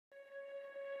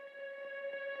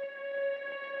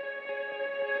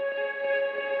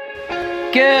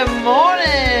Good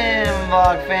morning,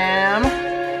 vlog fam.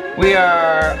 We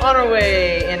are on our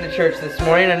way into church this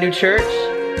morning, a new church.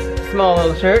 Small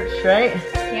little church, right?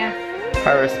 Yeah.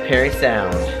 Harvest Parry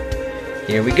Sound.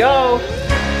 Here we go.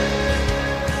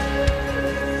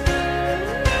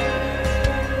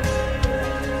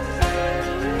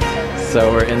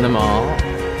 So we're in the mall,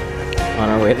 on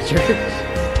our way to church.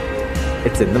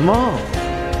 It's in the mall.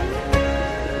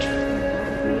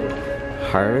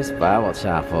 Harvest Bible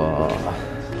Chapel.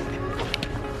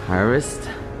 Harvest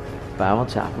Bible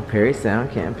Chapel, Parry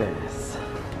Sound campus.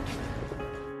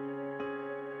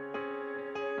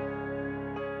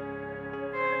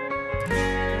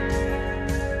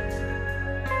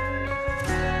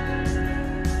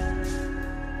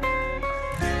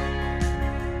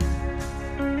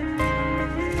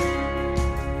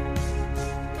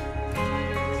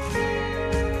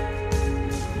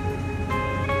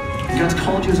 God's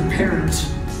called you as a parent.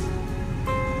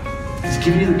 He's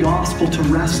given you the gospel to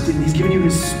rest in. He's given you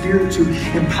His Spirit to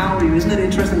empower you. Isn't it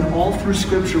interesting that all through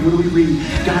Scripture, what do we read?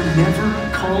 God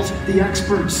never calls the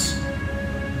experts.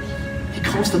 He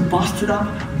calls the busted up,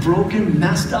 broken,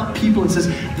 messed up people and says,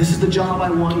 this is the job I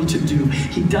want you to do.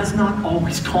 He does not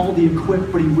always call the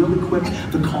equipped, but He will equip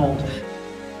the called.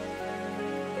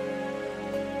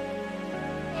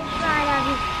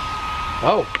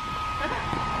 Oh.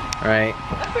 All right.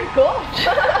 That's pretty cool.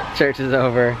 Church is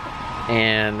over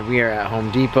and we are at Home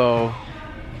Depot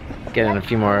getting a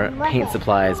few more paint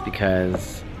supplies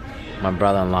because my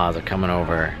brother-in-laws are coming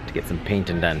over to get some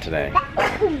painting done today.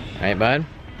 Right, bud?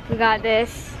 We got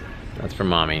this. That's for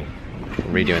mommy.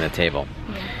 Redoing the table.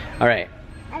 Yeah. All right.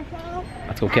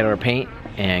 Let's go get our paint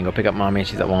and go pick up mommy.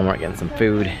 She's at Walmart getting some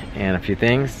food and a few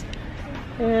things.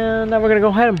 And then we're gonna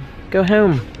go home. Go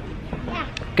home.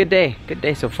 Good day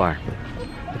so far.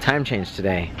 The time change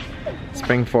today.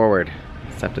 Spring forward,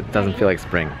 except it doesn't feel like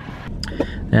spring.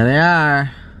 There they are.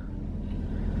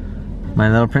 My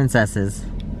little princesses.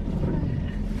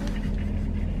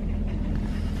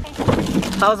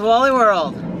 How's Wally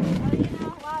World?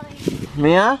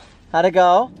 Mia, how'd it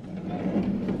go?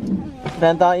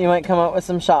 Ben thought you might come up with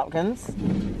some Shopkins.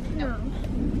 No.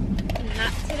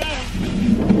 Not today.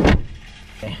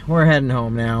 Okay, we're heading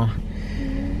home now.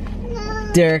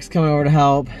 Derek's coming over to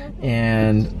help,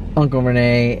 and Uncle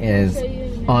Renee is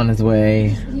on his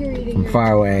way from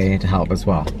far away to help as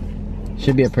well.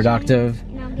 Should be a productive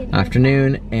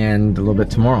afternoon and a little bit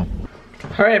tomorrow.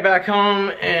 Alright, back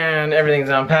home and everything's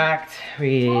unpacked.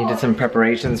 We did some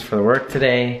preparations for the work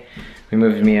today. We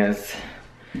moved Mia's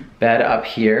bed up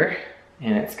here,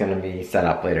 and it's gonna be set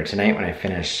up later tonight when I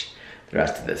finish the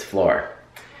rest of this floor.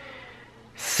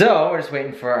 So, we're just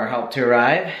waiting for our help to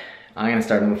arrive. I'm gonna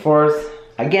start on the floors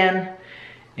again,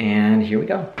 and here we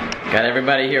go. Got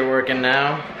everybody here working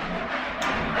now.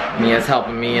 Mia's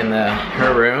helping me in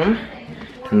her room,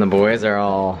 and the boys are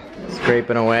all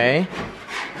scraping away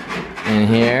in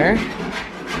here.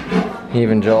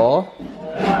 Even Joel.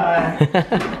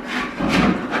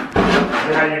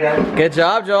 Good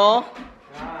job, Joel.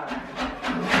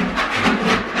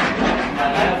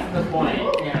 That's the point.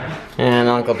 Yeah. And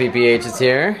Uncle PPH is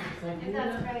here.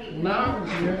 Not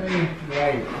really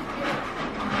right.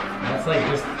 That's like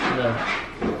just the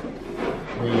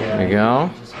There you go.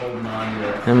 just holding on to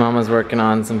it. And Mama's working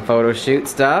on some photo shoot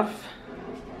stuff.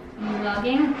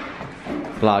 Vlogging.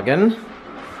 Vlogging.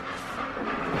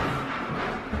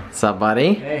 What's up,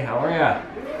 buddy? Hey, how are ya?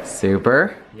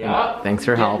 Super. Yeah. Thanks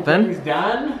for Getting helping. things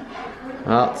done?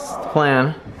 Well, it's the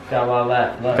plan. Got a lot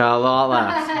left. Look. Got a lot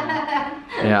left.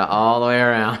 Yeah, all the way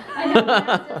around.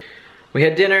 We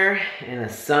had dinner and the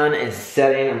sun is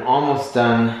setting. I'm almost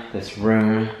done this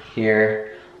room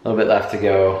here. A little bit left to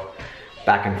go.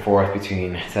 Back and forth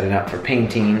between setting up for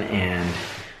painting and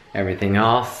everything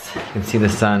else. You can see the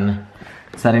sun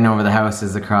setting over the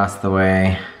houses across the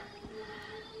way.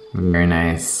 Very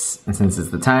nice. And since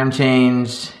it's the time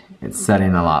change, it's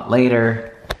setting a lot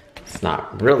later. It's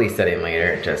not really setting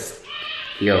later, it just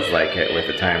feels like it with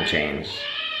the time change.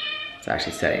 It's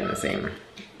actually setting the same,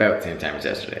 about the same time as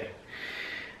yesterday.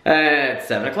 It's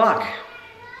 7 o'clock.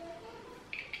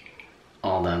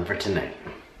 All done for tonight.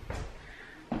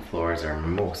 Floors are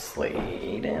mostly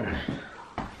in.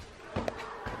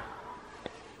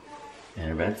 And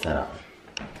our bed's set up.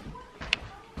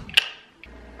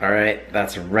 Alright,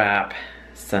 that's a wrap.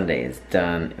 Sunday is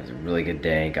done. It was a really good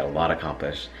day. Got a lot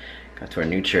accomplished. Got to our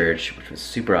new church, which was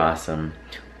super awesome.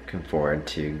 Looking forward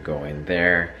to going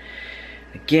there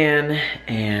again.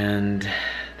 And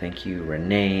thank you,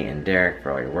 Renee and Derek,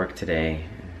 for all your work today.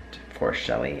 And for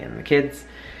Shelly and the kids.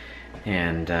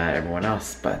 And everyone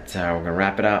else. But we're gonna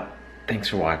wrap it up. Thanks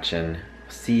for watching.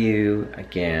 See you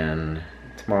again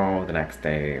tomorrow, the next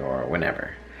day, or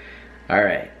whenever.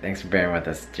 Alright, thanks for bearing with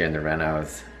us during the run. I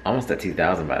was almost at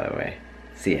 2,000 by the way.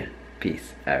 See ya.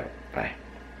 Peace out. Bye.